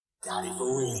Got it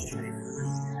for real.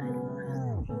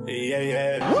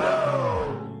 Yeah.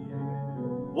 Whoa.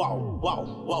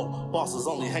 Bosses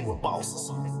only hang with bosses.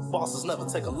 Bosses never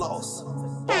take a loss.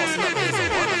 Boss never is a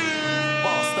runner.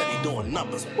 Boss steady doing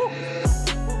numbers. Woo.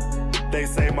 They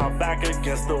say my back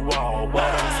against the wall, but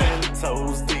I'm 10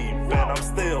 toes deep, and I'm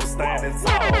still standing tall.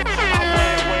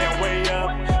 I'm way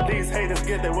up. These haters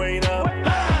get their weight up.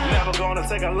 Never gonna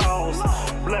take a loss.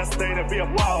 Blessed day to be a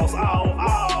boss.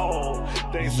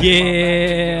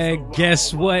 Yeah,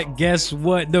 guess what?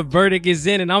 The verdict is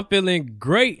in, and I'm feeling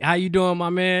great. How you doing, my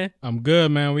man? I'm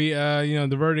good, man. We,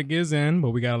 the verdict is in,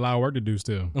 but we got a lot of work to do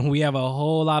still. We have a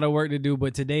whole lot of work to do,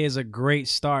 but today is a great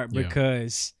start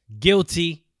because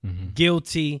guilty.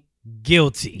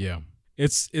 Yeah,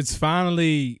 it's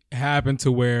finally happened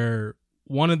to where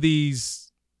one of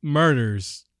these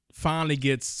murders finally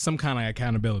gets some kind of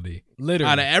accountability.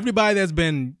 Literally, out of everybody that's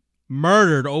been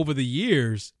murdered over the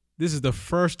years, this is the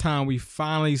first time we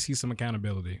finally see some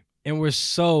accountability. And we're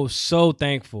so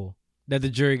thankful that the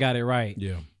jury got it right.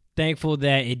 Yeah. Thankful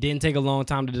that it didn't take a long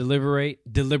time to deliberate,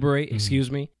 excuse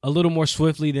me, a little more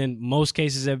swiftly than most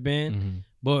cases have been.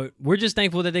 But we're just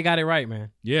thankful that they got it right,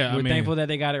 man. Yeah, we're thankful that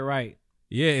they got it right.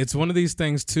 Yeah, it's one of these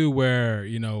things too where,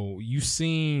 you've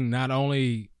seen not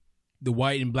only the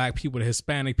white and black people, the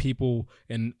Hispanic people,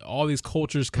 and all these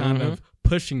cultures kind of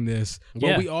pushing this,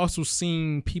 but we also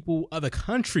seen people, other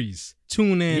countries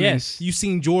tune in. Yes. You've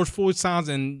seen George Floyd signs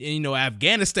in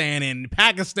Afghanistan and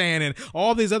Pakistan and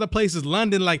all these other places,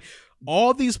 London, like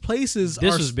all these places.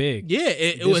 This was big. Yeah,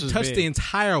 it would touch the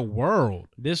entire world.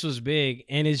 This was big,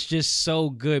 and it's just so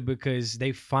good because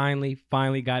they finally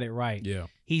got it right. Yeah.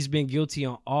 He's been guilty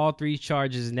on all three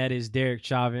charges, and that is Derek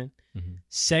Chauvin,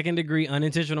 second-degree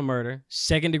unintentional murder,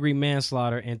 second-degree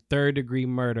manslaughter, and third-degree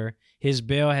murder. His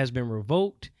bail has been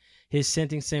revoked. His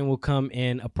sentencing will come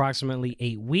in approximately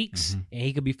 8 weeks, and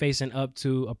he could be facing up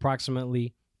to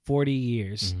approximately 40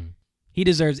 years. He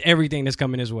deserves everything that's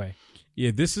coming his way.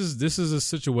 Yeah, this is a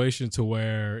situation to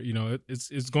where,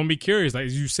 it's going to be curious. Like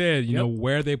you said,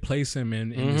 where they place him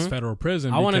in this federal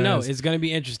prison. I want to know. It's going to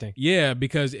be interesting. Yeah,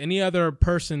 because any other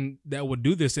person that would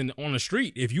do this on the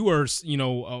street, if you were,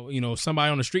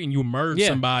 somebody on the street and you murdered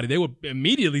somebody, they would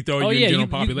immediately throw you in general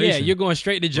population. You're going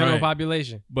straight to general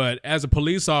population. But as a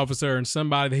police officer and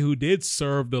somebody who did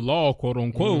serve the law, quote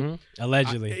unquote,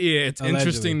 allegedly. It's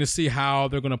interesting to see how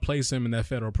they're going to place him in that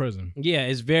federal prison. Yeah,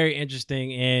 it's very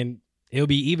interesting, and it'll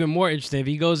be even more interesting if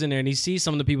he goes in there and he sees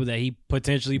some of the people that he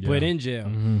potentially put in jail.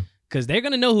 Because they're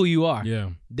going to know who you are.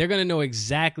 Yeah. They're going to know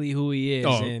exactly who he is.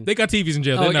 Oh, they got TVs in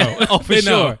jail. They know. For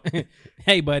sure.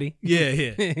 Hey, buddy. Yeah.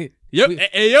 Yep.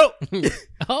 Hey, yo.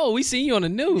 Oh, we seen you on the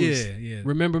news. Yeah.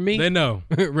 Remember me? They know.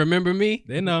 Remember me?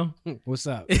 They know. What's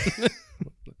up? Let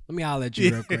me holler at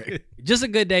you real quick. Just a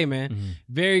good day, man.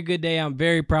 Very good day. I'm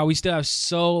very proud. We still have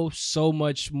so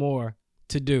much more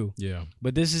to do. Yeah.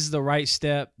 But this is the right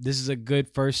step. This is a good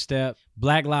first step.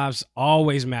 Black lives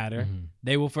always matter.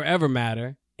 They will forever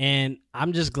matter. And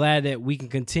I'm just glad that we can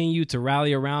continue to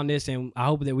rally around this, and I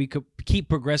hope that we could keep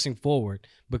progressing forward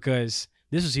because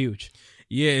this is huge.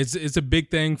 Yeah, it's a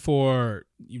big thing for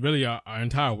really our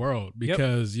entire world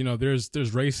because, there's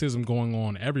racism going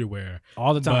on everywhere.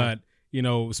 All the time.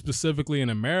 But, specifically in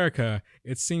America,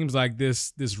 it seems like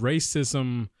this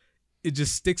racism, it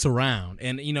just sticks around.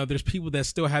 And, there's people that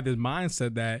still have this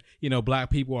mindset that,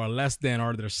 black people are less than,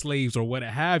 or they're slaves or what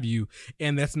have you.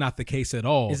 And that's not the case at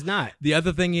all. It's not. The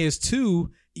other thing is,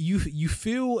 too, you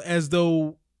feel as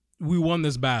though we won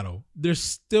this battle. There's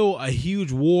still a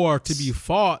huge war to be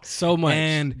fought. So much.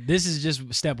 And this is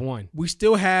just step one. We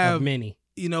still have of many.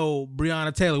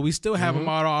 Breonna Taylor. We still have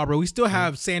Ahmaud Arbery. We still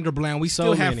have Sandra Bland. We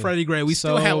still have Freddie Gray. We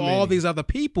still have all these other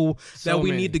people that we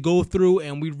need to go through,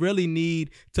 and we really need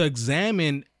to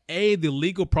examine the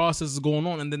legal processes going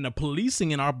on, and then the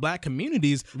policing in our black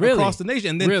communities across the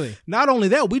nation. And then not only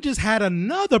that, we just had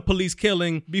another police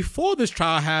killing before this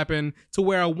trial happened, to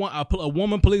where a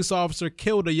woman police officer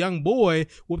killed a young boy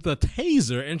with a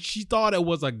taser, and she thought it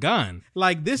was a gun.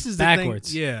 Like, this is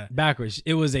backwards. The thing. Yeah. Backwards.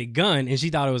 It was a gun, and she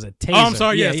thought it was a taser. Oh, I'm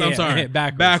sorry. Yes, I'm sorry.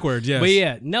 Backwards, yes.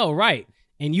 But right.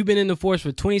 And you've been in the force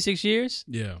for 26 years?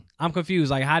 Yeah. I'm confused.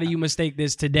 Like, how do you mistake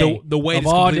this today? The weight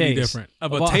is completely different.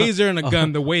 Of a taser and a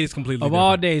gun, the weight is completely different. Of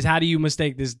all days, how do you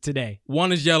mistake this today?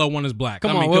 One is yellow, one is black.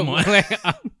 Come on.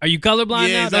 Are you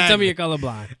colorblind now? Exactly. Don't tell me you're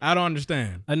colorblind. I don't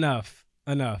understand. Enough.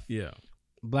 Yeah.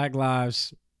 Black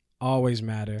lives always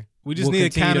matter. We just need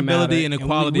accountability and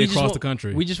equality across the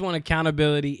country. We just want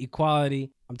accountability,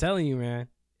 equality. I'm telling you, man.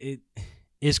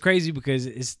 It's crazy because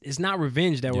it's not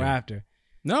revenge that we're after.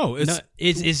 No,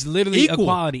 it's literally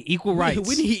equality, equal rights.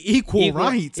 We need equal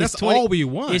rights. That's all we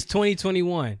want. It's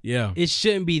 2021. Yeah. It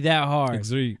shouldn't be that hard.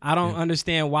 Exactly. I don't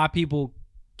understand why people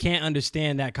can't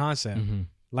understand that concept. Mm-hmm.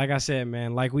 Like I said,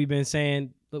 man, like we've been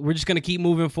saying, we're just going to keep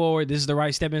moving forward. This is the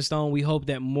right stepping stone. We hope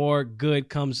that more good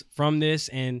comes from this,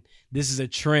 and this is a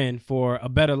trend for a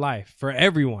better life for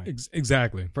everyone.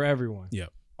 Exactly. For everyone. Yeah.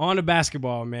 On the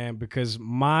basketball, man, because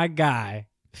my guy,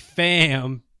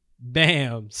 Bam,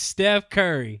 Steph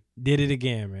Curry did it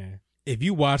again, man. If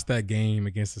you watch that game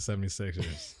against the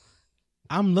 76ers,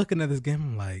 I'm looking at this game,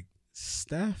 I'm like,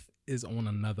 Steph is on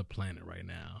another planet right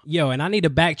now. Yo, and I need to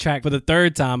backtrack for the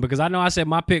third time because I know I said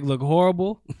my pick looked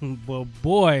horrible, but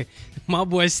boy, my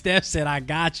boy Steph said, I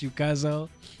got you, cuzzo.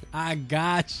 I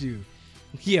got you.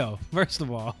 Yo, first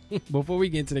of all, before we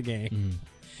get into the game,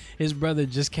 his brother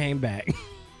just came back,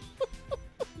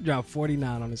 dropped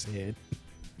 49 on his head,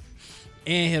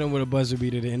 and hit him with a buzzer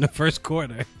beater in the first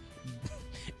quarter.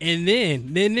 And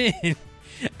then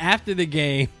after the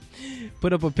game,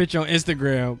 put up a picture on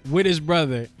Instagram with his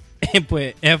brother and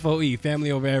put FOE,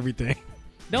 family over everything.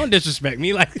 Don't disrespect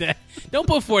me like that. Don't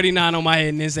put 49 on my head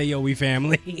and then say, yo, we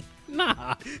family.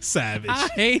 Nah. Savage. I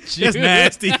hate you. That's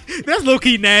nasty. That's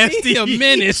low-key nasty. He's a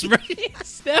menace, bro.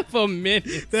 Steph a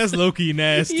menace. That's low-key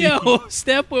nasty. Yo,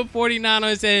 Steph put 49 on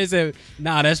his head and said,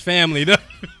 nah, that's family, though.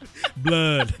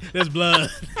 Blood. That's blood.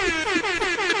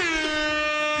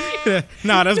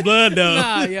 Nah, that's blood, though.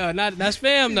 Nah, yo, that's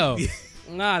fam, though.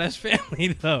 Nah, that's family,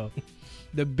 though.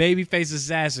 The babyface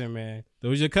assassin, man.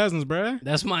 Those your cousins, bruh.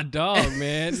 That's my dog,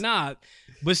 man. Nah,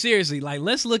 but seriously, like,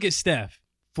 let's look at Steph.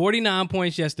 49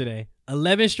 points yesterday,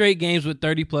 11 straight games with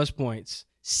 30-plus points,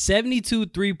 72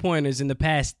 three-pointers in the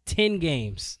past 10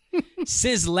 games.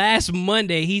 Since last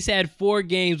Monday, he's had 4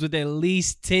 games with at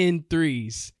least 10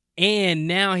 threes. And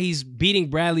now he's beating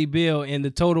Bradley Beal in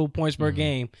the total points per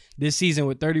game this season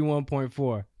with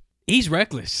 31.4. He's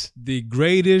reckless. The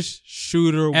greatest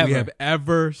shooter we have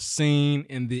ever seen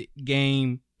in the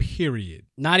game, period.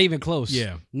 Not even close.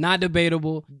 Yeah. Not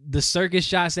debatable. The circus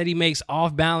shots that he makes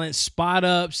off balance, spot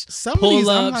ups, some pull of these,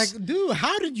 ups. I'm like, dude,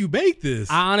 how did you make this?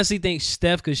 I honestly think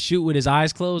Steph could shoot with his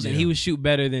eyes closed, and he would shoot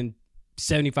better than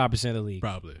 75% of the league.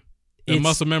 Probably. The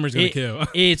muscle memory's going to kill.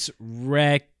 It's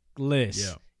reckless.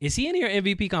 Yeah. Is he in your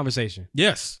MVP conversation?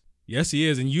 Yes. Yes, he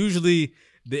is. And usually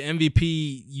the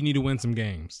MVP, you need to win some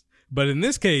games. But in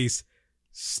this case,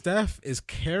 Steph is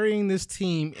carrying this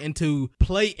team into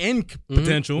play-in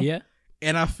potential. Yeah.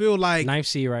 And I feel like 9th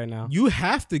seed right now. You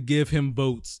have to give him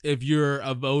votes if you're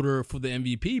a voter for the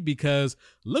MVP, because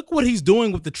look what he's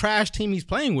doing with the trash team he's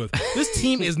playing with. This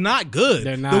team is not good.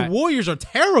 They're not. The Warriors are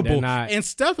terrible. They're not. And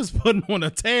Steph is putting on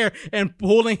a tear and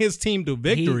pulling his team to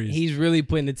victories. He's really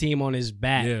putting the team on his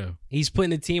back. Yeah. He's putting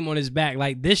the team on his back.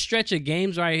 Like, this stretch of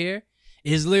games right here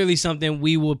is literally something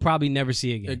we will probably never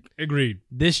see again. Agreed.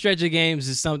 This stretch of games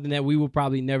is something that we will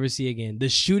probably never see again. The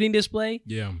shooting display.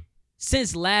 Yeah.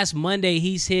 Since last Monday,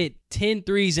 he's hit 10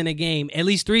 threes in a game at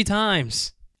least 3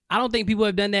 times. I don't think people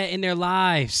have done that in their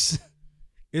lives.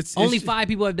 Only 5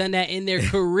 people have done that in their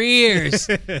careers.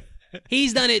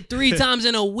 He's done it 3 times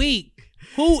in a week.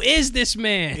 Who is this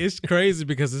man? It's crazy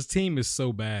because his team is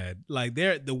so bad. Like,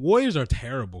 the Warriors are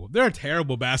terrible. They're a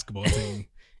terrible basketball team.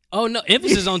 Oh no,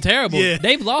 emphasis on terrible. Yeah.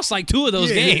 They've lost like 2 of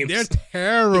those games. They're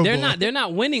terrible. They're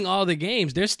not winning all the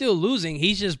games. They're still losing.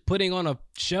 He's just putting on a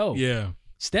show. Yeah.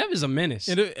 Steph is a menace.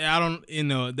 And I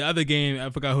don't, the other game, I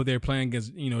forgot who they were playing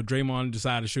against. Draymond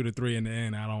decided to shoot a 3 in the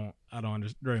end. I don't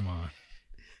understand Draymond.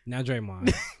 Now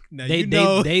Draymond.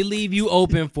 Now they leave you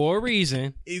open for a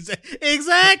reason.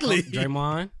 Exactly.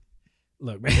 Draymond.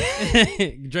 Look, man.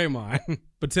 Draymond.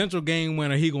 Potential game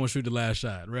winner. He gonna shoot the last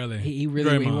shot. Really. He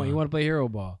really he want to play hero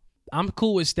ball. I'm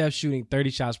cool with Steph shooting 30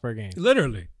 shots per game.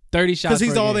 Literally. 30 shots per game. Because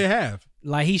he's all they have.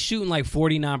 Like, he's shooting like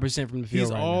 49% from the field.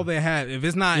 He's all they have. If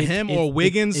it's not him or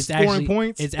Wiggins scoring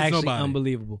points, it's actually nobody.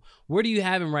 Unbelievable. Where do you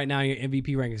have him right now in your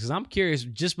MVP rankings? Because I'm curious,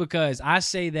 just because I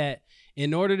say that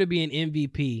in order to be an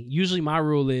MVP, usually my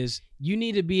rule is you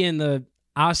need to be in the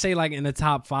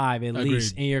top 5 at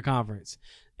least in your conference.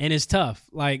 And it's tough.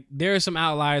 Like, there are some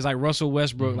outliers like Russell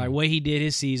Westbrook, like what he did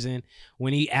his season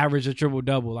when he averaged a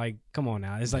triple-double. Like, come on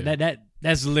now. It's like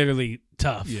that's literally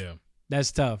tough. Yeah.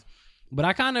 That's tough. But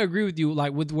I kind of agree with you,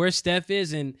 like, with where Steph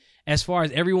is and as far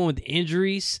as everyone with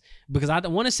injuries, because I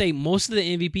want to say most of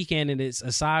the MVP candidates,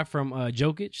 aside from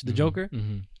Jokic, the Joker,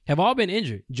 have all been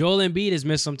injured. Joel Embiid has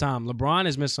missed some time. LeBron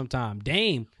has missed some time.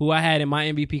 Dame, who I had in my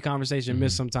MVP conversation,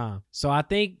 missed some time. So I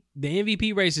think the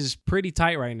MVP race is pretty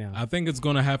tight right now. I think it's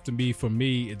going to have to be, for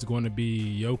me, it's going to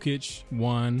be Jokic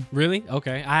 1. Really?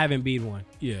 Okay. I have Embiid 1.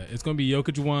 Yeah, it's going to be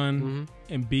Jokic 1,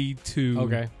 Embiid 2,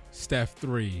 okay, Steph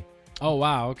 3. Oh,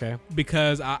 wow. Okay.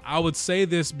 Because I would say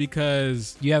this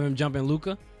because you have him jumping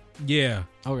Luka? Yeah.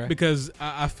 Okay. Because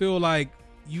I feel like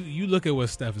you look at what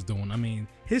Steph is doing. I mean,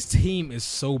 his team is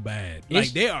so bad.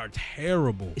 Like, they are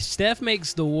terrible. Steph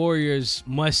makes the Warriors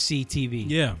must-see TV.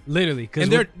 Yeah. Literally.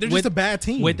 And they're just a bad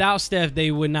team. Without Steph,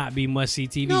 they would not be must-see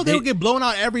TV. No, they would get blown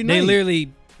out every night. They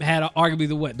literally had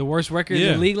arguably the worst record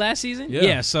in the league last season?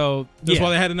 Yeah. So that's why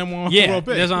they had the number one overall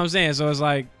pick. That's what I'm saying. So it's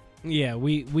like,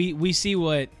 we see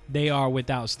what they are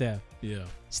without Steph. Yeah.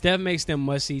 Steph makes them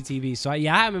must-see TV. So, I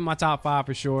have him in my top 5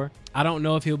 for sure. I don't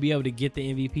know if he'll be able to get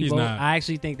the MVP vote. Not. I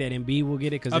actually think that Embiid will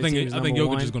get it because I think Jokic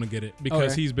one. is going to get it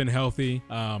because he's been healthy.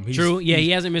 True. Yeah, he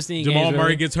hasn't missed any Jamal games. Murray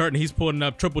really. gets hurt and he's pulling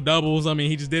up triple doubles. I mean,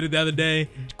 he just did it the other day.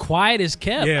 Quiet as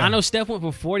kept. Yeah. I know Steph went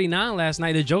for 49 last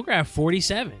night. The Joker had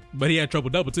 47. But he had triple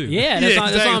double too. Yeah, that's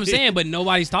what I'm saying. But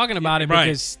nobody's talking about it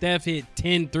because Steph hit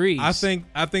 10 threes. I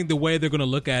think the way they're going to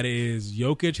look at it is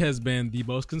Jokic has been the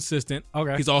most consistent.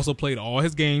 Okay. He's also played all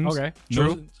his games. Okay.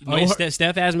 True.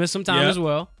 Steph has missed some time as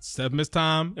well. Steph missed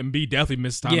time. Embiid definitely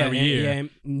missed time every year. Yeah,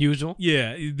 usual.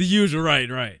 Yeah, the usual. Right.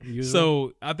 Usual.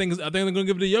 So I think they're going to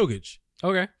give it to Jokic.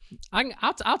 Okay.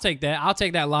 I'll take that. I'll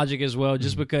take that logic as well,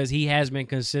 just because he has been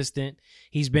consistent.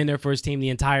 He's been there for his team the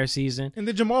entire season. And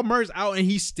then Jamal Murray's out, and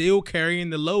he's still carrying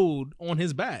the load on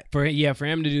his back. For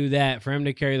him to do that, for him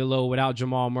to carry the load without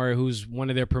Jamal Murray, who's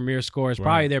one of their premier scorers,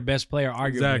 probably their best player, arguably.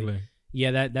 Exactly.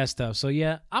 Yeah, that's tough. So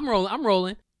yeah, I'm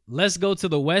rolling. Let's go to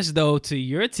the West though, to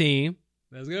your team.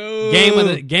 Let's go.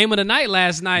 Game of the night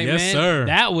last night, man. Yes, sir.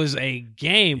 That was a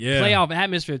game. Yeah. Playoff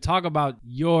atmosphere. Talk about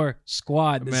your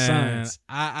squad, the Suns.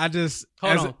 I just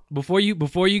hold on. Before you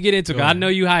get into it, I know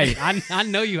you hype. I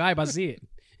know you hype. I see it.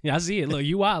 Yeah, I see it. Look,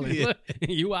 you wildin'. Yeah. Look,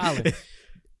 you wildin'.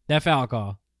 That foul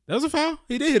call. That was a foul.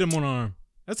 He did hit him on the arm.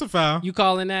 That's a foul. You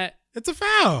calling that? It's a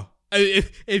foul.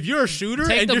 If you're a shooter,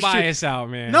 take and the you're bias out,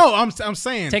 man. No, I'm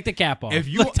saying take the cap off. If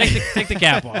you take the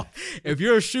cap off. If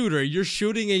you're a shooter, you're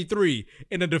shooting a 3,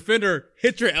 and the defender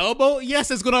hits your elbow.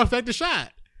 Yes, it's going to affect the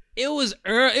shot. It was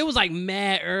like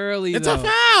mad early. It's a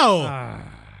foul.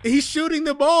 He's shooting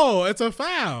the ball. It's a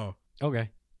foul. Okay.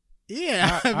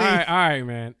 Yeah. All right,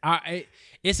 man.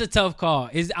 It's a tough call.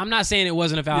 I'm not saying it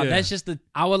wasn't a foul. Yeah. That's just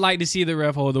I would like to see the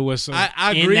ref hold the whistle.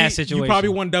 I agree. In that situation. You probably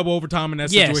won double overtime in that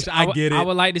situation. I get it. I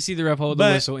would like to see the ref hold the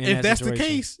whistle in that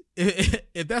situation.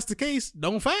 If that's the case,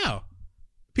 don't foul.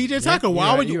 PJ Tucker,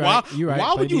 why would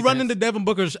you run into Devin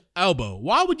Booker's elbow?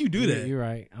 Why would you do that? You're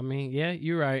right. I mean, yeah,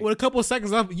 you're right. With a couple of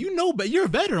seconds left, but you're a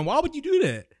veteran. Why would you do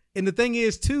that? And the thing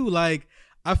is, too, like,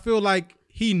 I feel like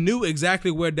he knew exactly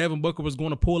where Devin Booker was going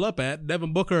to pull up at.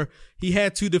 Devin Booker, he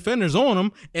had 2 defenders on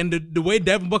him, and the way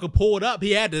Devin Booker pulled up,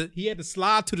 he had to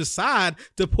slide to the side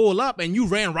to pull up, and you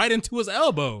ran right into his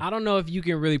elbow. I don't know if you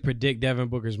can really predict Devin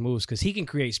Booker's moves because he can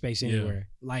create space anywhere.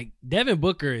 Yeah. Like, Devin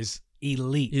Booker is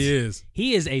elite. He is.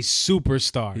 He is a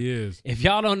superstar. He is. If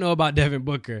y'all don't know about Devin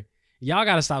Booker, y'all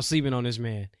got to stop sleeping on this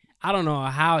man. I don't know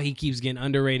how he keeps getting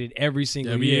underrated every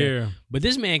single year, but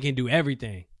this man can do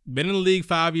everything. Been in the league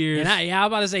 5 years. And I was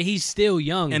about to say, he's still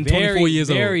young. And 24 years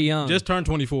old. Very young. Just turned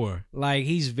 24. Like,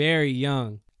 he's very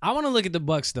young. I want to look at the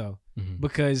Bucks, though,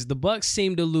 because the Bucks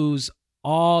seem to lose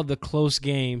all the close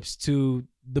games to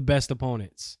the best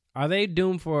opponents. Are they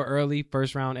doomed for an early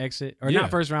first-round exit? Or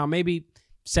not first round, maybe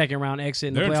second-round exit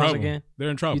in the playoffs again? They're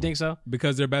in trouble. You think so?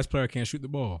 Because their best player can't shoot the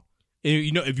ball.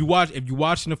 And, if you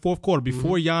watch in the fourth quarter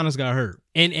before Giannis got hurt.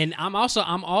 And I'm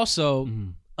also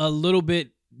a little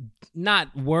bit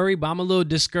not worried, but I'm a little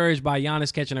discouraged by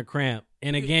Giannis catching a cramp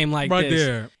in a game like right this.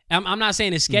 There. I'm not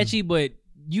saying it's sketchy, but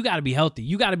you got to be healthy.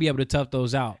 You got to be able to tough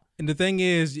those out. And the thing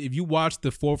is, if you watch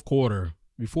the fourth quarter,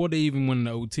 before they even went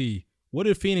into OT, what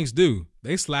did Phoenix do?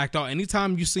 They slacked out.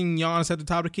 Anytime you seen Giannis at the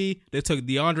top of the key, they took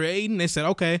DeAndre Ayton. They said,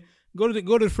 okay, go to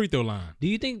the free throw line. Do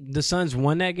you think the Suns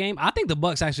won that game? I think the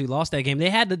Bucks actually lost that game. They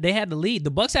had the lead.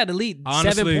 The Bucks had the lead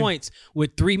 7 points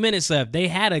with 3 minutes left. They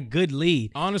had a good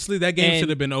lead. Honestly, that game should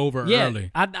have been over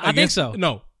early. I think so.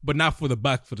 No, but not for the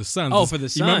Bucks, for the Suns. Oh, for the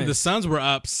Suns. You remember the Suns were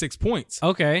up 6 points.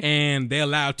 Okay. And they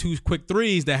allowed 2 quick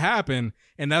threes to happen,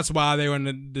 and that's why they were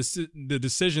in the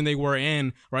decision they were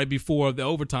in right before the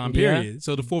overtime period. Yeah.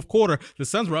 So the fourth quarter, the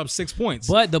Suns were up 6 points.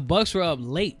 But the Bucks were up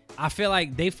late. I feel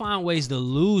like they find ways to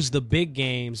lose the big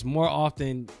games more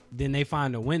often than they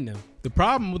find to win them. The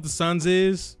problem with the Suns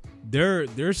is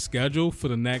their schedule for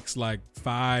the next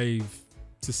 5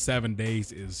 to 7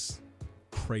 days is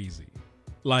crazy.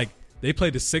 Like, they play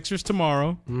the Sixers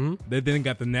tomorrow. Mm-hmm. They then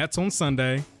got the Nets on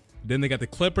Sunday. Then they got the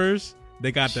Clippers.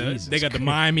 They got the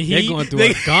Miami Heat. They're going through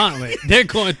a gauntlet. They're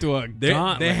going through a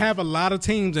gauntlet. They have a lot of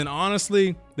teams, and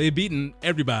honestly, they've beaten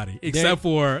everybody except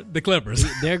for the Clippers.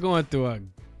 They're going through a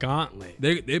gauntlet.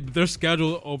 Their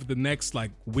schedule over the next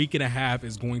like week and a half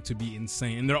is going to be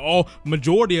insane, and they're all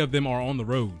majority of them are on the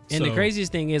road. And the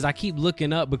craziest thing is, I keep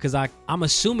looking up because I'm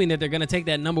assuming that they're going to take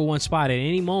that number one spot at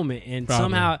any moment, and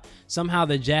somehow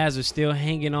the Jazz are still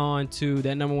hanging on to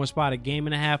that number one spot, a game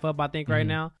and a half up, I think, right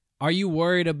now. Are you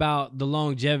worried about the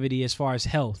longevity as far as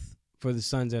health for the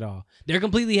Suns at all? They're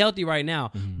completely healthy right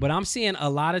now, but I'm seeing a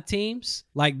lot of teams,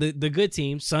 like the good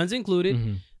teams, Suns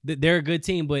included, they're a good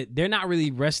team, but they're not really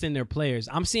resting their players.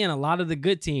 I'm seeing a lot of the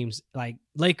good teams, like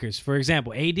Lakers, for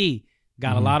example. AD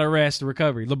got a lot of rest,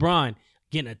 recovery. LeBron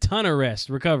getting a ton of rest,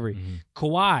 recovery.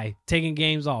 Kawhi taking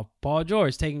games off. Paul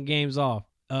George taking games off.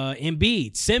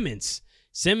 Embiid, Simmons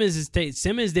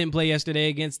didn't play yesterday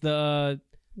against the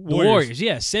Warriors.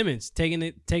 Yeah, Simmons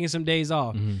taking some days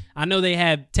off. I know they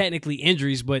have technically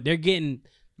injuries, but they're getting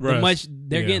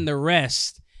getting the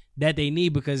rest that they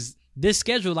need, because this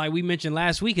schedule, like we mentioned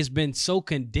last week, has been so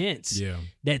condensed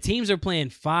that teams are playing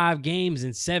 5 games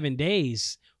in 7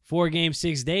 days, 4 games,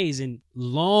 6 days, and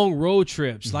long road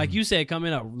trips. Like you said,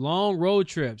 coming up, long road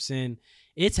trips, and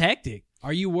it's hectic.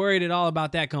 Are you worried at all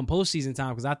about that come postseason time?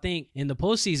 Because I think in the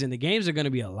postseason, the games are going to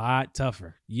be a lot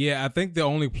tougher. Yeah, I think the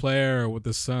only player with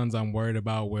the Suns I'm worried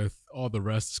about with all the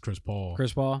rest is Chris Paul.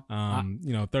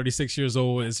 36 years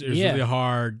old. It's really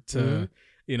hard to...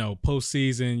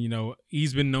 postseason,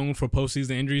 he's been known for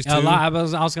postseason injuries too. I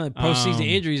was going to postseason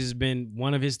injuries has been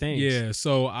one of his things. Yeah,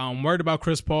 so I'm worried about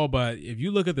Chris Paul, but if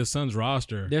you look at the Suns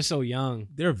roster, they're so young.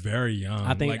 They're very young.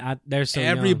 I think they're so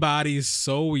everybody's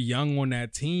so young on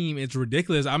that team. It's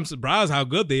ridiculous. I'm surprised how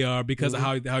good they are because of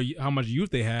how much youth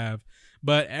they have.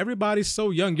 But everybody's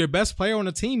so young. Your best player on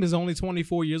the team is only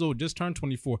 24 years old, just turned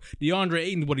 24. DeAndre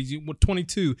Ayton, what is he?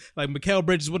 22? Like Mikal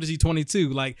Bridges, what is he? 22?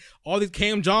 Like all these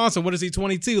Cam Johnson, what is he?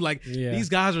 22? Like these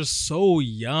guys are so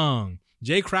young.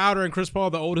 Jay Crowder and Chris Paul,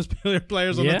 the oldest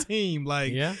players on the team.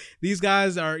 Like these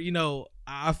guys are.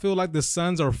 I feel like the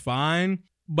Suns are fine,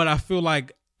 but I feel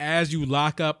like as you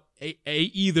lock up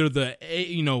either the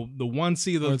 1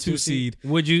 seed or the 2 seed.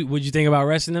 Would you think about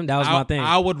resting them? That was my thing.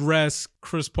 I would rest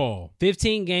Chris Paul.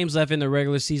 15 games left in the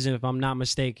regular season, if I'm not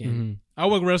mistaken. I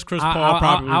would rest Chris Paul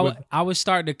probably. I would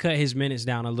start to cut his minutes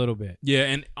down a little bit. Yeah,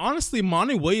 and honestly,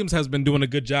 Monty Williams has been doing a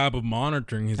good job of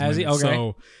monitoring his minutes. Has he? Okay.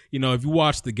 So, if you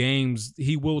watch the games,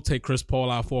 he will take Chris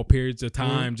Paul out for periods of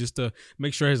time just to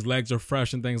make sure his legs are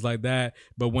fresh and things like that.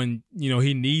 But when,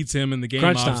 he needs him in the game,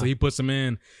 obviously, he puts him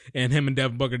in, and him and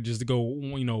Devin Booker just to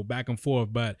go, back and forth.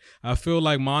 But I feel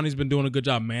like Monty's been doing a good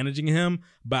job managing him,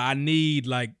 but I need,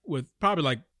 with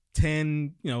probably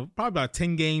 10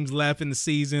 games left in the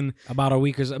season, about a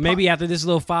week or so, maybe after this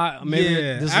little five,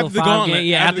 after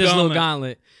this little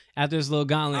gauntlet,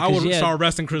 I would start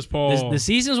resting Chris Paul. The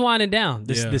season's winding down.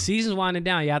 The season's winding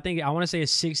down. I think I want to say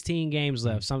it's 16 games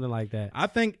left, something like that. I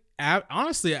think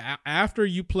honestly, after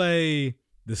you play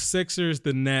the Sixers,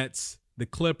 the Nets, the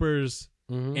Clippers,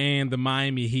 and the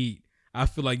Miami Heat, I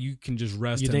feel like you can just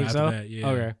rest him after that. Yeah.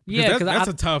 Okay. Because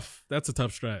that's a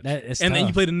tough stretch. And then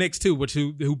you play the Knicks too,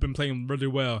 who've been playing really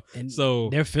well. And so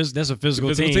that's a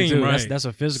physical team too. Right. That's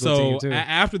a physical team too.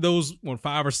 After those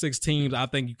 5 or 6 teams, I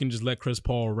think you can just let Chris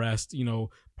Paul rest.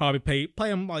 Probably play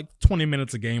him 20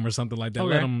 minutes a game or something like that.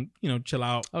 Okay. Let him chill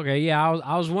out. Okay. Yeah.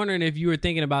 I was wondering if you were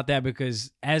thinking about that,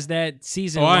 because as that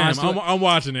season, I'm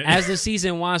watching it. As the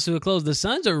season winds to a close, the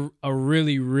Suns are a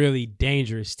really, really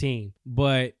dangerous team,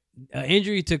 but an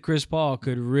injury to Chris Paul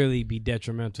could really be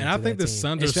detrimental. And I think the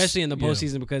Suns, especially in the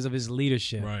postseason, because of his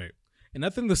leadership. Right. And I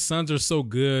think the Suns are so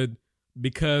good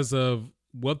because of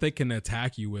what they can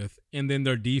attack you with, and then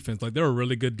their defense. They're a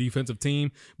really good defensive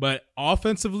team, but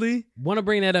offensively, want to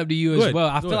bring that up to you as well.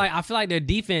 I feel like their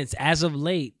defense as of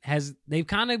late they've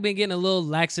kind of been getting a little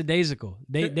lackadaisical.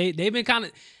 They've been kind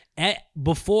of.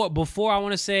 Before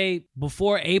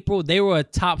April, they were a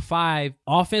top 5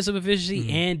 offensive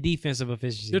efficiency and defensive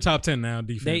efficiency. They're top 10 now.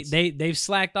 Defense. They've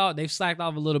slacked off. They've slacked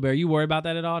off a little bit. Are you worried about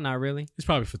that at all? Not really. It's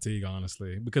probably fatigue,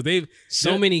 honestly, because they've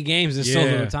so many games in so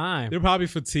little time. They're probably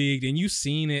fatigued, and you've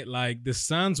seen it. The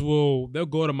Suns they'll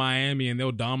go to Miami and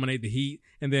they'll dominate the Heat,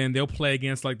 and then they'll play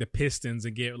against the Pistons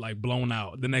and get blown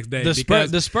out the next day.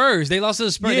 The Spurs. They lost to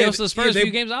the Spurs. They lost to the Spurs a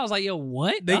few games. I was like, yo,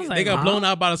 what? They got blown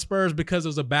out by the Spurs because it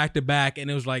was a back-to-back,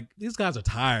 and it was these guys are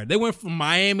tired. They went from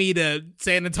Miami to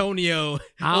San Antonio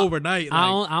overnight. I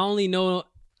only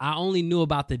knew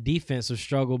about the defensive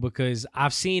struggle because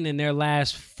I've seen in their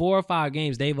last 4 or 5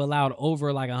 games, they've allowed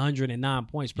over 109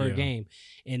 points per game.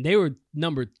 And they were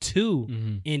number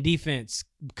 2 in defense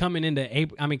coming into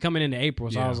April.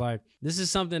 So I was like, this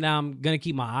is something that I'm going to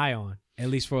keep my eye on, at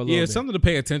least for a little bit. Yeah, it's something to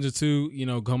pay attention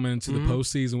to, coming into the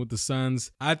postseason with the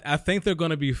Suns. I think they're going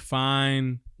to be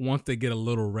fine once they get a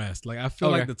little rest. Like I feel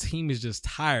like the team is just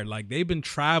tired. Like they've been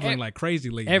traveling like crazy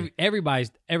lately. Everybody's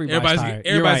tired.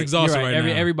 Everybody's exhausted right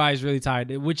now. Everybody's really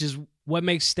tired, which is what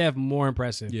makes Steph more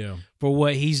impressive. Yeah. For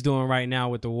what he's doing right now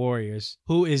with the Warriors,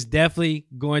 who is definitely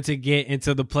going to get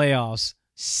into the playoffs.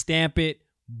 Stamp it,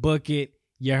 book it.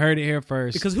 You heard it here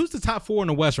first. Because who's the top 4 in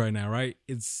the West right now, right?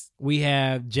 We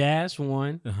have Jazz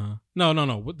 1.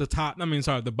 No. What the top? I mean,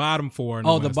 sorry, the bottom 4.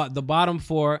 The bottom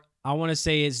 4. I want to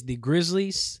say it's the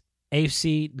Grizzlies, 8th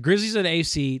seed. Grizzlies are the 8th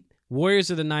seed.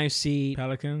 Warriors are the 9th seed.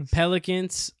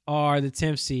 Pelicans are the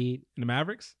 10th seed. And the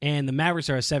Mavericks? And the Mavericks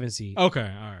are a 7th seed. Okay,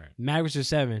 all right. Mavericks are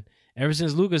 7. Ever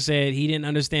since Luka said he didn't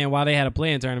understand why they had a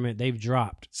play-in tournament, they've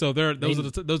dropped. So those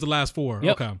are the last 4.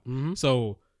 Yep. Okay. Mm-hmm.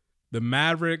 So the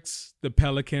Mavericks, the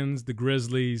Pelicans, the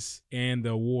Grizzlies, and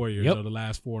the Warriors are the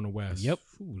last 4 in the West. Yep.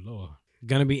 Ooh, Lord.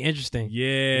 Gonna be interesting.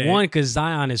 Yeah. One, because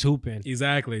Zion is hooping.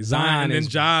 Exactly. Zion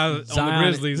and Ja on the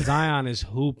Grizzlies. Zion is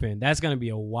hooping. That's gonna be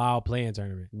a wild play-in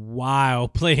tournament.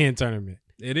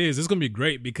 It is. It's gonna be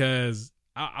great because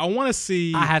I want to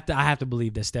see. I have to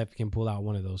believe that Steph can pull out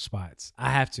one of those spots. I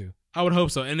have to. I would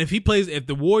hope so. And if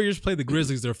the Warriors play the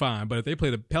Grizzlies, they're fine. But if they play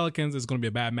the Pelicans, it's gonna be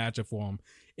a bad matchup for them.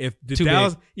 If the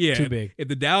Too big. If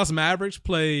the Dallas Mavericks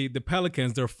play the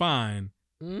Pelicans, they're fine.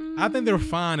 I think they're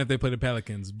fine if they play the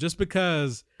Pelicans, just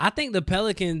because I think the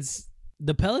Pelicans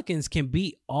can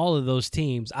beat all of those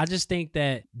teams. I just think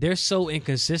that they're so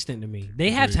inconsistent to me.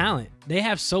 They have talent. They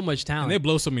have so much talent. And they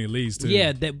blow so many leads too.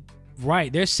 Yeah,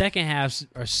 right. Their second halves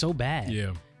are so bad.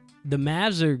 Yeah. The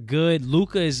Mavs are good.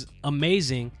 Luka is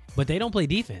amazing, but they don't play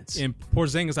defense. And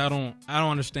Porzingis, I don't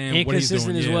understand what he's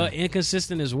doing.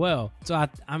 Inconsistent as well. So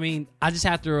I just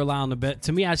have to rely on the best.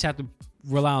 To me, I just have to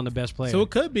rely on the best player. So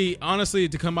it could be, honestly,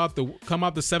 to come out the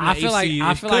 7 and 8 seed.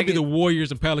 It could be the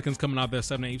Warriors and Pelicans coming out that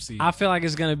 7 and 8 seed. I feel like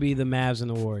it's gonna be the Mavs and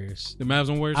the Warriors. The Mavs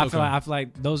and Warriors. I feel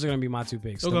like those are gonna be my 2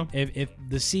 picks. Okay. If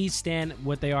the seeds stand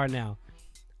what they are now,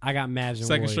 I got Mavs and Warriors.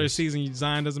 Second straight season,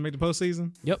 Zion doesn't make the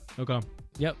postseason. Yep. Okay.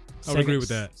 Yep. I would agree with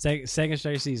that. Second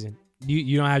straight season.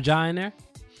 You don't have Ja in there?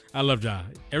 I love Ja.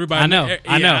 Everybody. I know.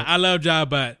 I love Ja,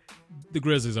 but the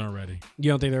Grizzlies aren't ready.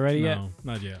 You don't think they're ready yet? No,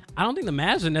 not yet. I don't think the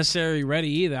Mavs are necessarily ready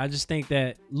either. I just think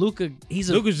that Luka, he's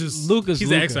an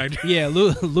X factor. Yeah,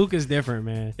 Luka's different,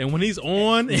 man. And when he's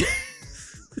on,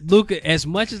 Luka, as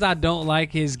much as I don't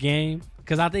like his game,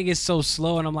 because I think it's so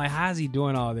slow, and I'm like, how is he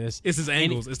doing all this? It's his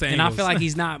angles. It's the angles. And I feel like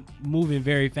he's not moving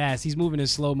very fast. He's moving in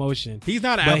slow motion. He's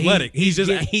not athletic.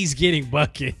 He's getting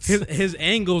buckets. His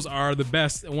angles are the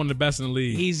best, one of the best in the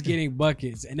league. He's getting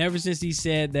buckets. And ever since he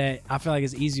said that, I feel like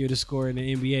it's easier to score in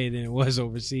the NBA than it was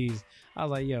overseas. I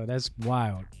was like, yo, that's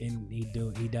wild. And he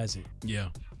does it. Yeah.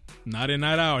 Night in,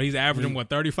 night out. He's averaging,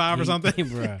 35 or something?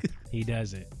 Bruh, he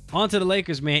does it. On to the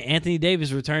Lakers, man. Anthony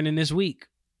Davis returning this week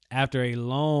after a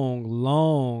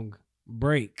long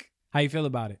break. How you feel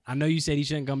about it? I know you said he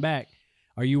shouldn't come back.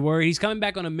 Are you worried? He's coming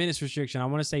back on a minutes restriction. I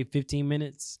want to say 15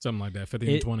 minutes. Something like that, 15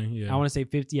 to 20, yeah. I want to say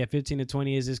 15 to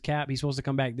 20 is his cap. He's supposed to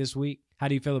come back this week. How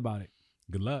do you feel about it?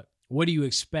 Good luck. What do you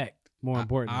expect, more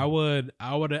importantly?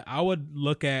 I would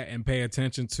look at and pay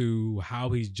attention to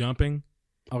how he's jumping.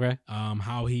 Okay.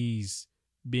 How he's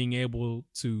being able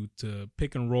to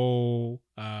pick and roll,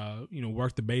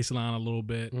 work the baseline a little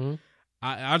bit. Mm-hmm.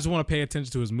 I just want to pay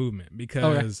attention to his movement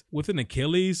because with an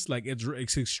Achilles, like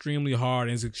it's extremely hard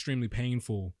and it's extremely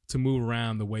painful to move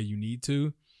around the way you need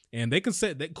to. And they can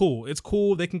set that cool. It's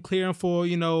cool. They can clear him for,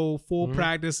 full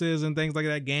practices and things like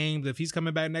that, games. If he's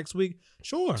coming back next week,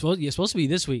 sure. It's supposed to be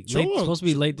this week. Sure. It's supposed to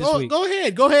be late this week. Go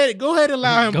ahead and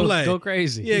allow him to play. Go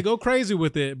crazy. Yeah, go crazy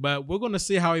with it. But we're going to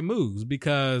see how he moves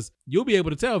because you'll be able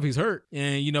to tell if he's hurt.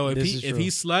 And, if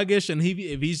he's sluggish and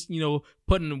if he's,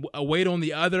 putting a weight on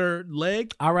the other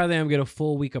leg. I'd rather him get a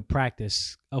full week of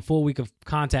practice, a full week of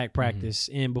contact practice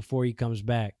in before he comes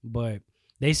back. But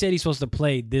they said he's supposed to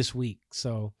play this week.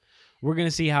 So we're going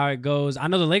to see how it goes. I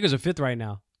know the Lakers are 5th right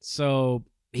now. So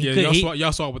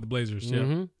y'all saw it with the Blazers.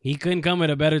 Mm-hmm. Yeah. He couldn't come at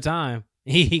a better time.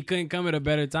 He couldn't come at a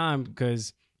better time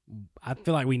because I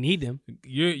feel like we need him.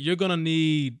 You're going to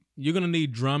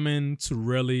need Drummond to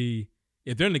really,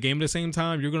 if they're in the game at the same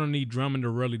time, you're going to need Drummond to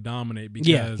really dominate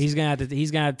because he's going to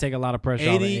have to take a lot of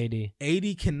pressure off of AD.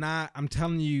 AD cannot, I'm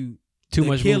telling you, too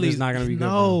much movement is not going to be good.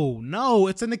 No,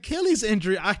 it's an Achilles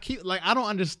injury. I don't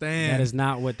understand. That is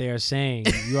not what they are saying.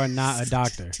 You are not a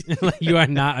doctor. You are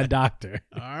not a doctor.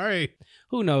 All right.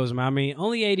 Who knows, man? I mean,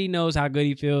 only AD knows how good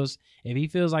he feels. If he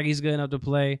feels like he's good enough to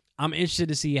play, I'm interested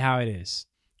to see how it is.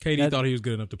 KD thought he was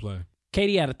good enough to play.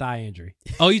 KD had a thigh injury.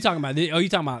 You talking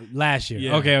about last year?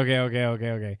 Yeah.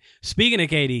 Okay. Speaking of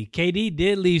KD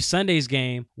did leave Sunday's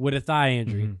game with a thigh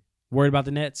injury. Mm-hmm. Worried about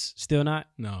the Nets? Still not?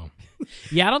 No.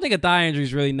 Yeah, I don't think a thigh injury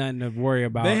is really nothing to worry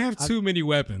about. They have too many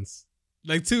weapons.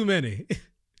 Like, too many.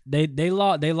 They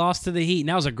lost to the Heat, and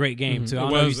that was a great game, too.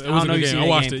 It was a good game. I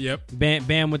watched it, yep.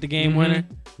 Bam with the game winner.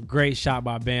 Great shot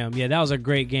by Bam. Yeah, that was a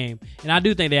great game. And I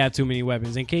do think they have too many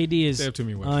weapons, and KD is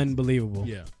unbelievable,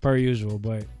 per usual.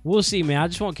 But we'll see, man. I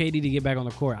just want KD to get back on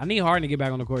the court. I need Harden to get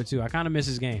back on the court, too. I kind of miss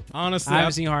his game. Honestly, I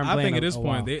haven't seen Harden play I think in at this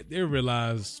point, while. they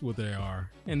realize what they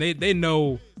are. And they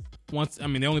know...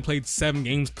 they only played 7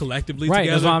 games collectively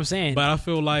together. That's what I'm saying. But I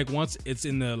feel like once it's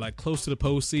in the close to the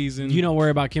postseason, you don't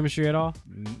worry about chemistry at all.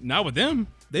 Not with them.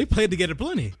 They played together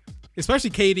plenty, especially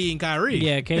KD and Kyrie.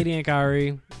 Yeah, KD and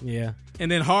Kyrie. Yeah. And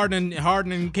then Harden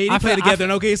and KD play together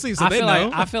in OKC, so they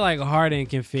know. I feel like Harden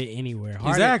can fit anywhere.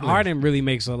 Exactly. Harden really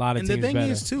makes a lot of teams better. And the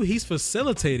thing is, too, he's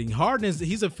facilitating.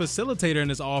 He's a facilitator in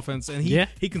this offense, and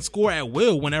he can score at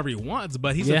will whenever he wants,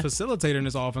 but he's a facilitator in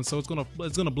this offense, so it's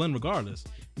gonna blend regardless.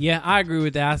 Yeah, I agree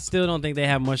with that. I still don't think they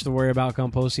have much to worry about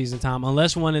come postseason time,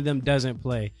 unless one of them doesn't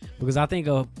play. Because I think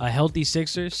a healthy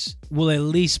Sixers will at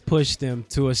least push them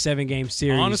to a 7-game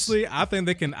series. Honestly, I think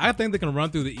they can run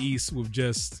through the East with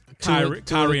just Kyrie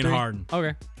and Harden.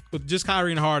 Okay. With just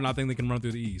Kyrie and Harden, I think they can run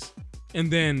through the East. And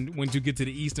then once you get to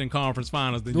the Eastern Conference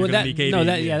Finals, then you're going to need KD. No,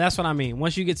 that's what I mean.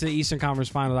 Once you get to the Eastern Conference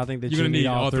Finals, I think that you're going to need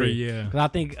all three. Yeah. Because I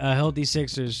think a healthy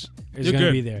Sixers is going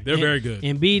to be there. They're very good.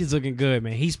 Embiid is looking good,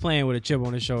 man. He's playing with a chip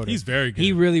on his shoulder. He's very good.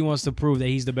 He really wants to prove that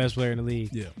he's the best player in the league.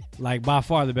 Yeah. Like, by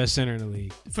far the best center in the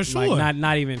league. For sure.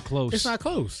 Not even close. It's not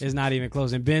close. It's not even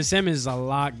close. And Ben Simmons is a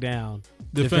lockdown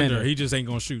defender. He just ain't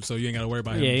going to shoot, so you ain't got to worry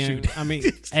about him shooting. I mean,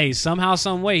 hey, somehow,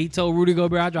 some way, he told Rudy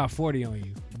Gobert, I dropped 40 on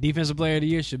you. Defensive player of the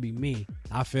year should be me.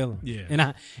 I feel him.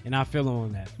 Yeah. And I feel him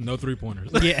on that. No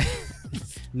 3-pointers. Yeah.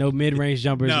 No mid-range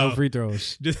jumpers, no free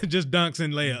throws. Just dunks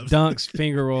and layups. Dunks,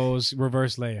 finger rolls,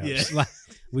 reverse layups. Yeah.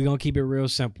 We're going to keep it real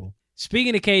simple.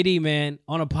 Speaking of KD, man,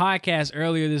 on a podcast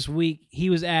earlier this week,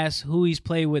 he was asked who he's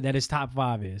played with that his top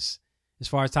 5 is, as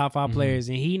far as top 5 players.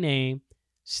 And he named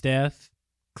Steph,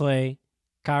 Klay,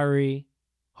 Kyrie,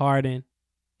 Harden,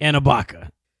 and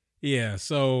Ibaka. Yeah,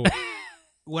 so...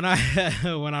 When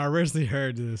I originally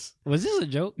heard this, was this a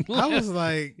joke? I was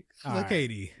like,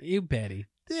 KD, you petty.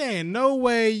 There ain't no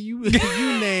way you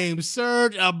named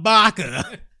Serge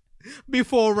Ibaka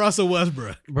before Russell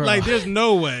Westbrook. Bro, like, there's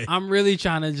no way. I'm really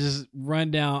trying to just run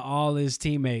down all his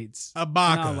teammates.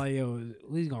 Ibaka. And I'm like, yo,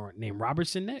 he's gonna name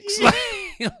Robertson next.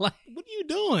 Yeah. Like, what are you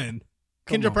doing?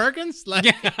 Kendra Perkins? Like,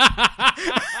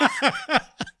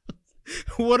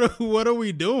 what are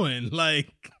we doing?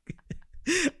 Like.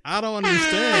 I don't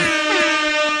understand.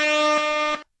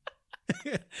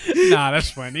 Nah,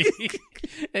 that's funny.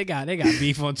 they got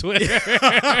beef on Twitter.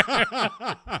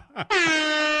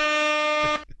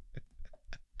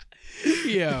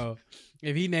 Yo,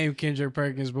 if he named Kendrick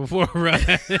Perkins before Russ,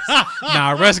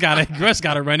 Russ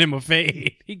gotta run him a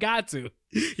fade. He got to.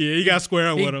 Yeah, you got to square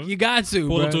up with him. You got to.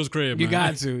 Pull him to his crib. You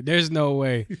got to. There's no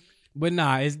way. But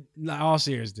it's all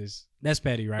seriousness. That's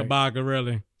petty, right? Ibaka,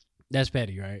 really. That's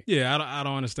petty, right? Yeah, I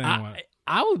don't understand why.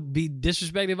 I would be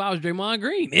disrespected if I was Draymond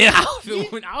Green. Yeah, I would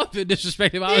feel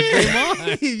disrespected if I was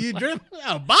Draymond. You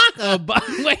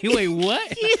Ibaka? Wait,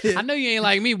 what? Yeah. I know you ain't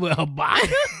like me, but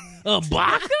Ibaka?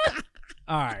 Ibaka?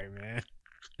 All right, man.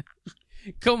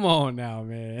 Come on now,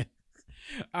 man.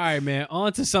 All right, man.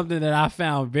 On to something that I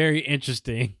found very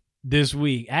interesting this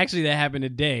week. Actually, that happened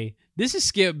today. This is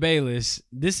Skip Bayless.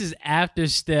 This is after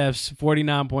Steph's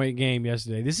 49-point game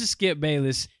yesterday. This is Skip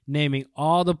Bayless naming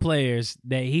all the players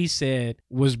that he said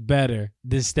was better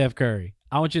than Steph Curry.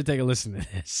 I want you to take a listen to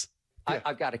this.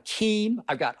 I've got Akeem.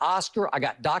 I've got Oscar. I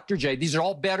got Dr. J. These are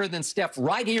all better than Steph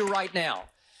right here, right now.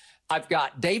 I've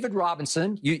got David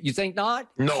Robinson. You think not?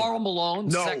 No. Karl Malone,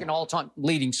 no. Second all-time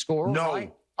leading scorer. No.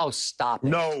 Right? Oh, stop it.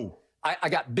 No. I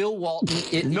got Bill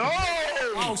Walton. No.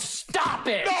 Oh, stop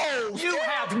it. No. You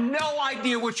have no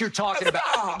idea what you're talking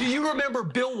about. Do you remember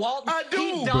Bill Walton? I do.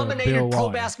 He dominated pro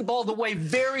Walton. basketball the way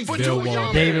very few Bill Walton.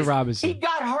 young David guys. Robinson. He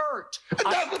got hurt.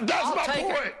 That's my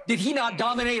point. Did he not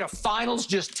dominate a finals,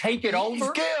 just take it over?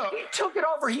 Skip. He took it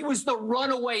over. He was the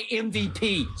runaway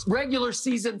MVP. Regular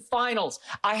season finals.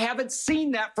 I haven't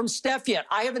seen that from Steph yet.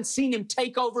 I haven't seen him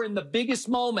take over in the biggest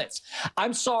moments.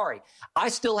 I'm sorry. I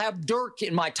still have Dirk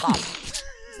in my top.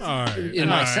 All right. In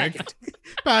my second.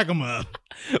 Pack him up.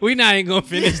 We're not even going to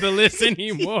finish the list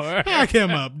anymore. Pack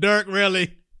him up. Dirk,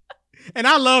 really? And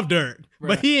I love Dirk,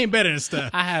 but he ain't better than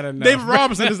Steph. I had enough. David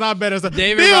Robinson is not better than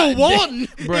Steph. Bill Walton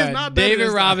is not better David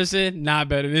than Robinson, not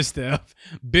better than Steph.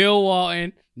 Bill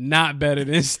Walton, not better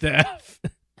than Steph.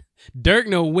 Dirk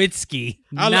Nowitzki.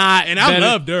 I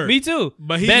love Dirk. Me too.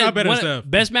 But he's not better than Steph.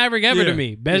 Best Maverick ever to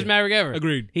me. Best Maverick ever.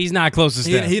 Agreed. He's not close to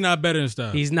Steph. He's not better than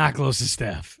Steph. He's not close to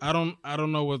Steph. I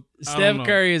don't know what Steph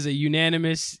Curry is a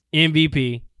unanimous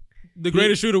MVP. The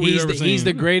greatest shooter we've ever seen. He's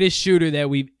the greatest shooter that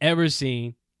we've ever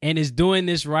seen, and is doing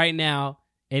this right now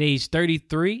at age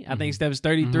 33. I think Steph's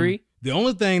 33. Mm-hmm. The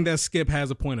only thing that Skip has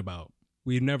a point about,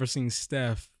 we've never seen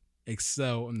Steph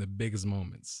excel in the biggest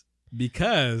moments.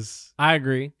 Because I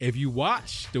agree. If you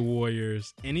watch the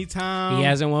Warriors, anytime he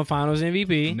hasn't won Finals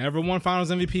MVP, never won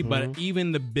Finals MVP, but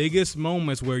even the biggest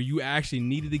moments where you actually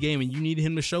needed the game and you needed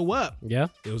him to show up,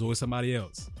 it was always somebody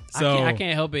else. So I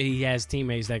can't help it. He has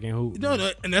teammates that can hoop.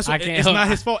 No, and that's what, it's not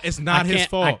his fault. It's not his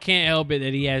fault. I can't help it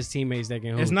that he has teammates that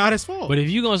can hoop. It's not his fault. But if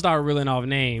you're gonna start reeling off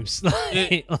names,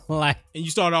 and you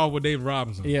start off with David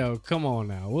Robinson, yo, come on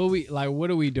now.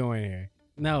 What are we doing here?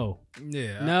 No.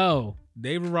 Yeah. No.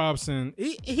 David Robinson,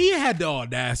 he had the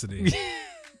audacity.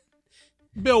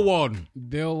 Bill Walton.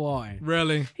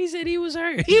 Really? He said he was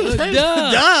hurt. He was hurt.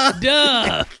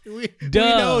 Duh. We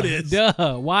know this.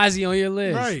 Duh. Why is he on your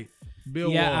list? Right.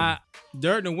 Bill Walton.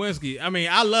 Dirk Nowitzki. I mean,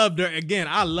 I love Dirk. Again,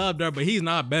 I love Dirk, but he's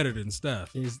not better than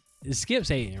Steph. Skip's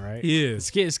hating, right? He is.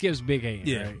 Skip's big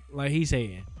hating, right? Like, he's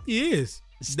hating. He is.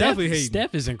 Definitely hating.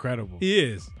 Steph is incredible. He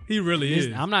is. He really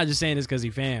is. I'm not just saying this because he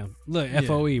fam. Look,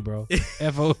 FOE, bro.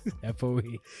 FOE.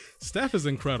 Steph is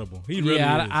incredible. He really is.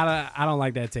 I don't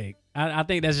like that take. I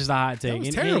think that's just a hot take. That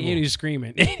was terrible. And he's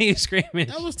screaming. He's screaming.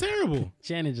 That was terrible.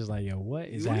 Shannon's just like, yo, what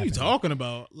is happening? What are you talking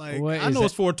about? Like, I know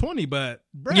it's 420, but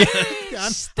bro,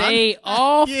 stay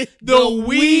off the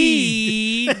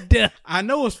weed. I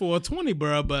know it's 420,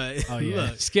 bro, but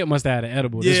look. Skip must have had an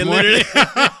edible this morning.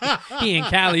 He in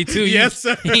Cali too. Yes,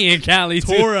 sir. He in Cali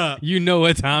too. Tore up. You know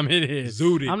what time it is.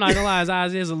 Zooted. I'm not gonna lie, his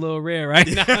eyes is a little red right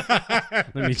now.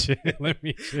 Let me chill.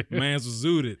 Man's was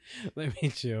zooted. Let me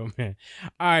chill, man.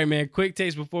 All right, man. Quick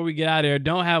takes before we get out of here.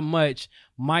 Don't have much.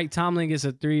 Mike Tomlin gets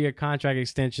a 3-year contract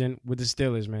extension with the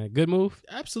Steelers, man. Good move?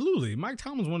 Absolutely. Mike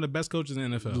Tomlin's one of the best coaches in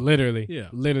the NFL. Literally. Yeah.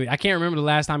 Literally. I can't remember the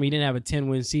last time he didn't have a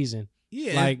 10-win season.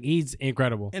 Yeah. Like, he's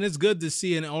incredible. And it's good to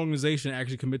see an organization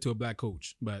actually commit to a black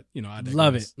coach. But, I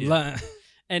love it. Yeah.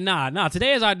 And nah,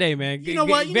 today is our day, man. You know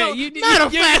what? Matter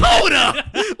of fact, hold up.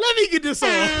 Let me get this on.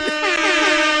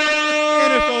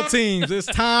 NFL teams, it's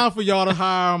time for y'all to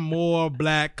hire more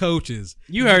black coaches.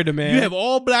 You heard the man. You have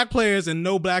all black players and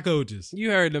no black coaches.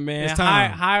 You heard the man. It's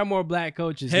time. Hire more black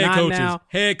coaches. Head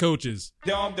coaches.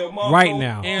 Right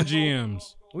now. And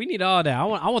GMs. We need all that. I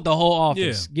want the whole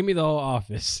office. Yeah. Give me the whole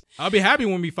office. I'll be happy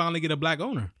when we finally get a black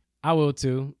owner. I will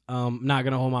too. Not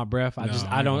gonna hold my breath. I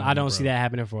don't see that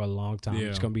happening for a long time. Yeah. I'm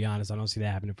just gonna be honest. I don't see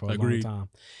that happening for a long time.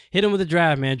 Hit him with the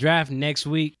draft, man. Draft next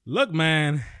week. Look,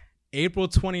 man, April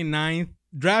 29th.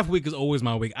 Draft week is always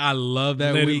my week. I love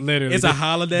that week. Literally. It's a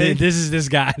holiday. This is this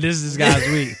guy. This is this guy's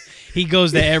week. He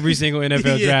goes to every single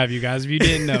NFL draft, you guys. If you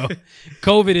didn't know,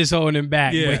 COVID is holding him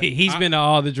back. Yeah. But he's been to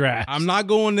all the drafts. I'm not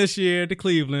going this year to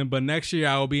Cleveland, but next year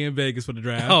I will be in Vegas for the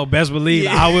draft. Oh, best believe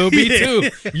I will be too.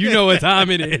 You know what time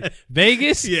it is.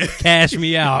 Vegas, cash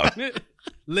me out.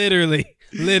 Literally.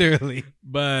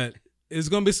 But it's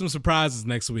going to be some surprises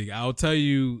next week. I'll tell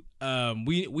you,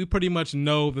 we pretty much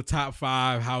know the top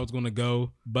 5, how it's going to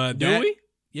go. But Do we?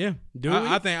 Yeah,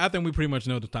 I think we pretty much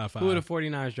know the top 5. Who are the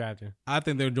 49ers drafting? I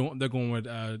think they're going with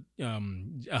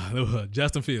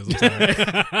Justin Fields.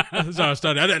 I'm sorry.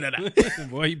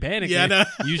 Boy, you panicking. Yeah, no.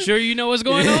 You sure you know what's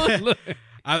going on? Look.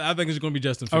 I think it's going to be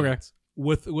Justin Fields. Okay.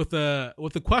 With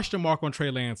the question mark on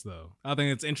Trey Lance though, I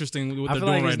think it's interesting what they're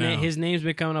doing right now. His name's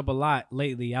been coming up a lot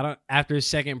lately. After his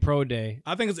second pro day.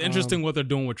 I think it's interesting what they're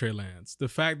doing with Trey Lance. The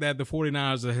fact that the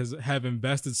 49ers have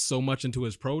invested so much into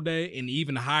his pro day and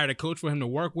even hired a coach for him to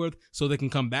work with so they can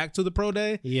come back to the pro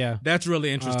day. Yeah, that's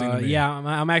really interesting to me. Yeah,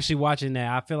 I'm actually watching that.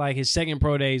 I feel like his second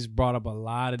pro days brought up a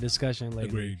lot of discussion lately.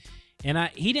 Agreed. And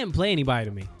he didn't play anybody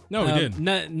to me. No, he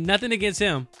didn't. Nothing against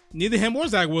him. Neither him or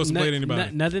Zach Wilson played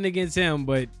anybody. Nothing against him,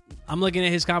 but I'm looking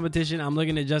at his competition. I'm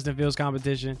looking at Justin Fields'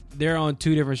 competition. They're on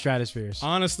 2 different stratospheres.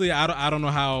 Honestly, I don't know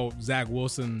how Zach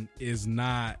Wilson is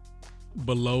not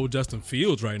below Justin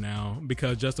Fields right now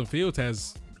because Justin Fields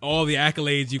has all the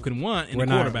accolades you can want in a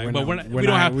quarterback. We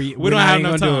don't have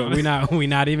enough time. We're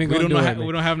not even going to do it.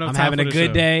 We don't have enough I'm time. Having a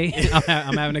good day.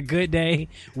 I'm having a good day.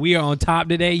 We are on top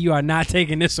today. You are not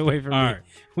taking this away from me. Right.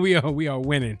 We are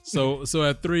winning. So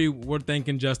at 3, we're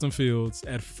thinking Justin Fields.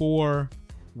 At 4,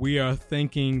 we are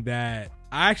thinking that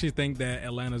I actually think that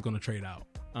Atlanta's going to trade out.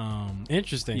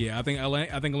 Interesting. Yeah, I think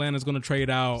Atlanta's going to trade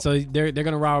out. So they're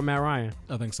going to ride with Matt Ryan.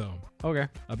 I think so. Okay.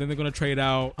 I think they're going to trade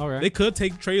out. Okay. They could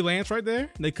take Trey Lance right there.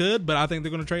 They could, but I think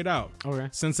they're going to trade out. Okay.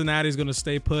 Cincinnati's going to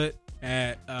stay put.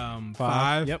 at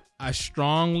 5. Yep. I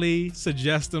strongly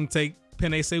suggest them take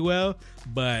Penei Sewell,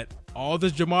 but all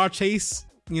this Jamar Chase,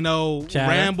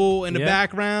 ramble in the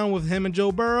background with him and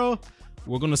Joe Burrow,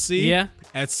 we're going to see. Yeah.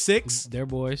 At 6, they're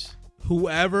boys.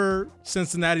 Whoever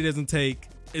Cincinnati doesn't take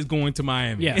is going to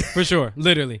Miami. Yeah, for sure.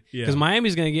 Literally. Because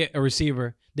Miami's going to get a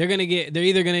receiver. They're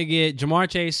either going to get Jamar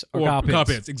Chase or Kyle Pitts. Kyle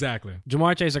Pitts, exactly.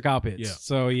 Jamar Chase or Kyle Pitts. Yeah.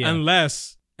 So, yeah.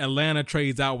 Unless Atlanta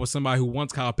trades out with somebody who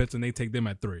wants Kyle Pitts and they take them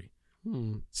at 3.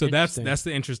 So that's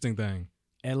the interesting thing.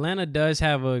 Atlanta does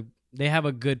have a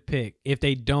good pick if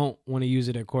they don't want to use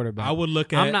it at quarterback. I would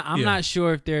look at. I'm not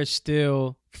sure if they're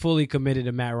still fully committed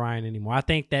to Matt Ryan anymore. I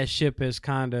think that ship is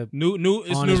kind of new.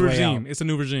 It's a new regime. It's a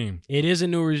new regime. It is a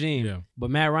new regime. Yeah.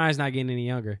 But Matt Ryan's not getting any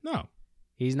younger. No,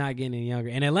 he's not getting any younger.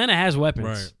 And Atlanta has weapons.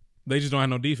 Right. They just don't have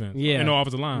no defense. Yeah. And no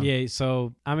offensive line. Yeah.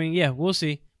 So we'll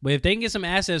see. But if they can get some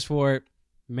assets for it,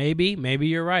 maybe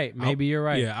you're right. You're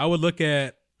right. Yeah. I would look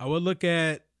at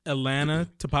Atlanta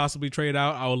to possibly trade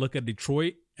out. I would look at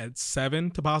Detroit at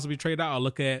 7 to possibly trade out. I'll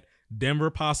look at Denver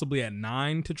possibly at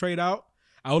 9 to trade out.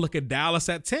 I would look at Dallas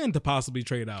at 10 to possibly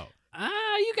trade out.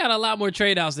 You got a lot more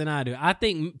trade outs than I do. I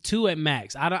think 2 at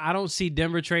max. I don't see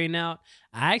Denver trading out.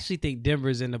 I actually think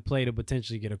Denver's in the play to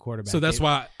potentially get a quarterback. So that's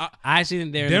why I actually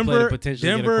think they're in the play to potentially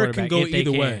get a quarterback. Denver can go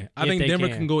either way. I think Denver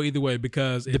can go either way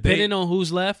because depending on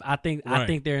who's left, I think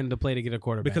they're in the play to get a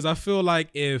quarterback. Because I feel like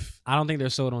I don't think they're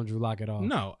sold on Drew Lock at all.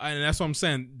 No, and that's what I'm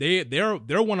saying.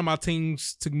 They're one of my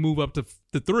teams to move up to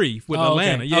 3 with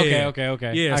Atlanta. Okay.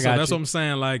 Okay. Yeah, so that's what I'm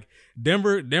saying. Like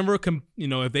Denver can,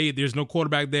 if there's no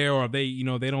quarterback there or if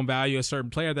they don't value a certain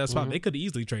player, that's fine. They could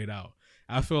easily trade out.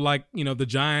 I feel like, the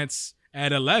Giants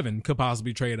at 11 could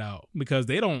possibly trade out because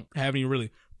they don't have any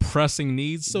really pressing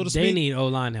needs, so to speak. They need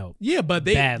O-line help. Yeah, but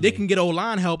they can get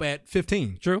O-line help at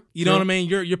 15. True. You know what I mean?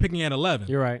 You're picking at 11.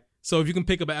 You're right. So if you can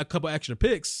pick up a couple extra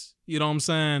picks, you know what I'm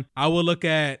saying? I would look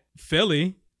at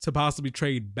Philly to possibly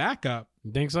trade back up.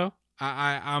 You think so?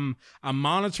 I'm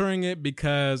monitoring it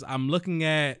because I'm looking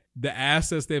at the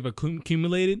assets they've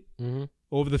accumulated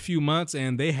over the few months,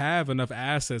 and they have enough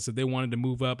assets if they wanted to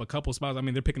move up a couple spots. I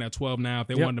mean, they're picking at 12 now. If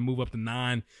they wanted to move up to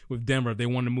 9 with Denver, if they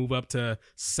wanted to move up to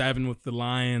 7 with the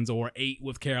Lions or 8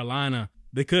 with Carolina,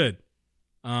 they could.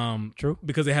 True.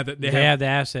 Because they have the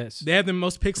assets. They have the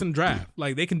most picks in the draft.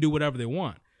 Like, they can do whatever they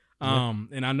want.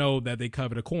 And I know that they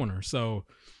covered a corner. So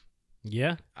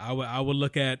yeah, I would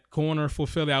look at corner for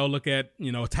Philly. I would look at,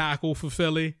 tackle for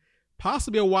Philly,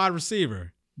 possibly a wide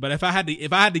receiver. But if I had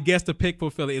to guess the pick for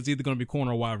Philly, it's either going to be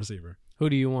corner or wide receiver. Who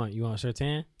do you want? You want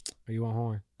Surtain or you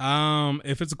want Horn?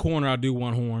 If it's a corner, I do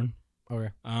want Horn.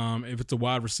 Okay. If it's a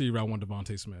wide receiver, I want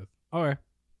Devontae Smith. Okay.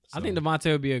 So, I think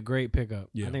Devontae would be a great pickup.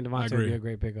 Yeah, I think Devontae would be a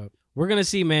great pickup. We're gonna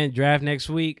see, man. Draft next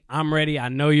week. I'm ready. I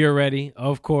know you're ready.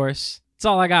 Of course. That's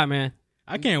all I got, man.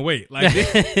 I can't wait. Like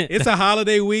it's a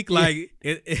holiday week. Like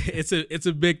it's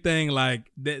a big thing.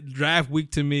 Like the draft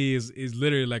week to me is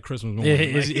literally like Christmas morning.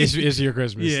 It's your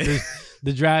Christmas. Yeah.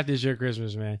 The draft is your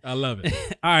Christmas, man. I love it.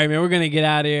 All right, man. We're going to get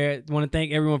out of here. I want to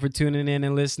thank everyone for tuning in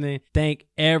and listening. Thank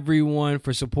everyone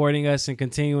for supporting us and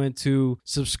continuing to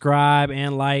subscribe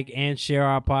and like and share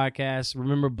our podcast.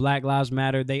 Remember, Black Lives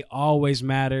Matter. They always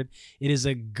mattered. It is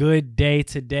a good day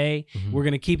today. We're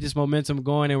going to keep this momentum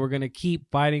going, and we're going to keep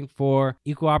fighting for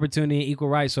equal opportunity and equal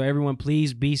rights. So everyone,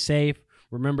 please be safe.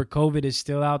 Remember, COVID is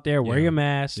still out there. Wear your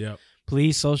mask. Yep.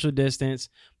 Please social distance.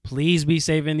 Please be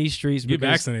safe in these streets. Get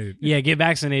vaccinated. Yeah, get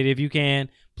vaccinated if you can.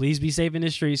 Please be safe in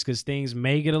the streets because things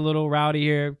may get a little rowdy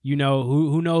here.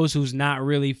 Who knows who's not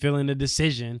really feeling the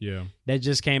decision that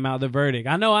just came out, the verdict.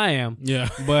 I know I am. Yeah.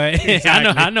 But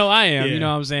exactly. I know I am. Yeah. You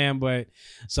know what I'm saying? But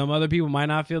some other people might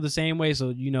not feel the same way.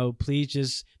 So, please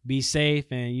just be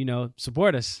safe and,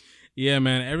 support us. Yeah,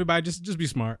 man. Everybody just be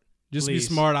smart. Just Please.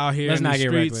 Be smart out here. Let's in not the get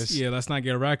streets. reckless. Yeah, let's not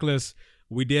get reckless.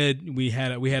 We did. We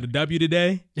had a W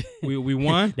today. We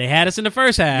won. They had us in the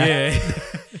first half. Yeah.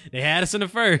 They had us in the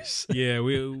first. Yeah,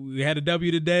 we had a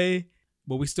W today,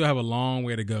 but we still have a long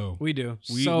way to go. We do.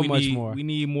 We much need, more. We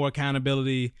need more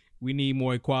accountability. We need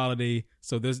more equality.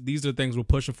 So these are things we're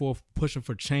pushing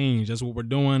for change. That's what we're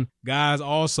doing. Guys,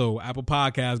 also Apple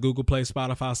Podcasts, Google Play,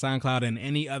 Spotify, SoundCloud, and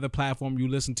any other platform you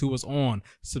listen to us on.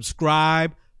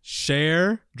 Subscribe,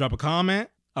 share, drop a comment,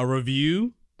 a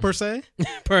review. Per se.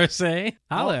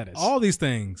 Holla at us. All these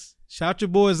things. Shout your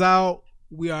boys out.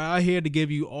 We are out here to give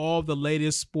you all the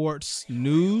latest sports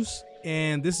news.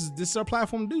 And this is our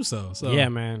platform to do so. So yeah,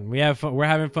 man. We have fun. We're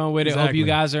having fun with it. Exactly. Hope you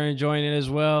guys are enjoying it as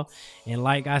well. And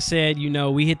like I said,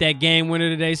 we hit that game winner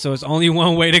today, so it's only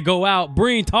one way to go out.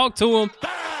 Breen, talk to him.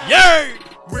 Yay!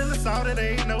 Really thought it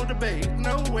ain't no debate.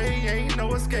 No way, ain't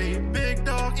no escape. Big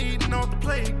dog eating off the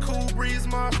plate. Cool breeze.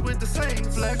 march with the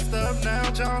Saints. Flexed up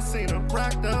now, John Cena.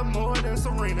 Racked up more than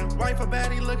Serena. Wife a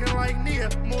baddie looking like Nia.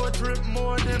 More drip,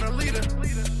 more than a leader.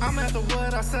 I'm after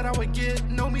what I said I would get.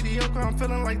 No mediocre, I'm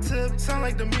feeling like Tip. Sound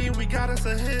like to me, we got us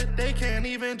a hit. They can't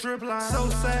even drip line. So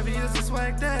savvy is a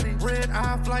swag daddy. Red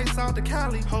eye flights out to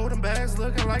Cali. Holding bags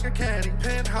looking like a caddy.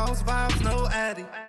 Penthouse vibes, no addy.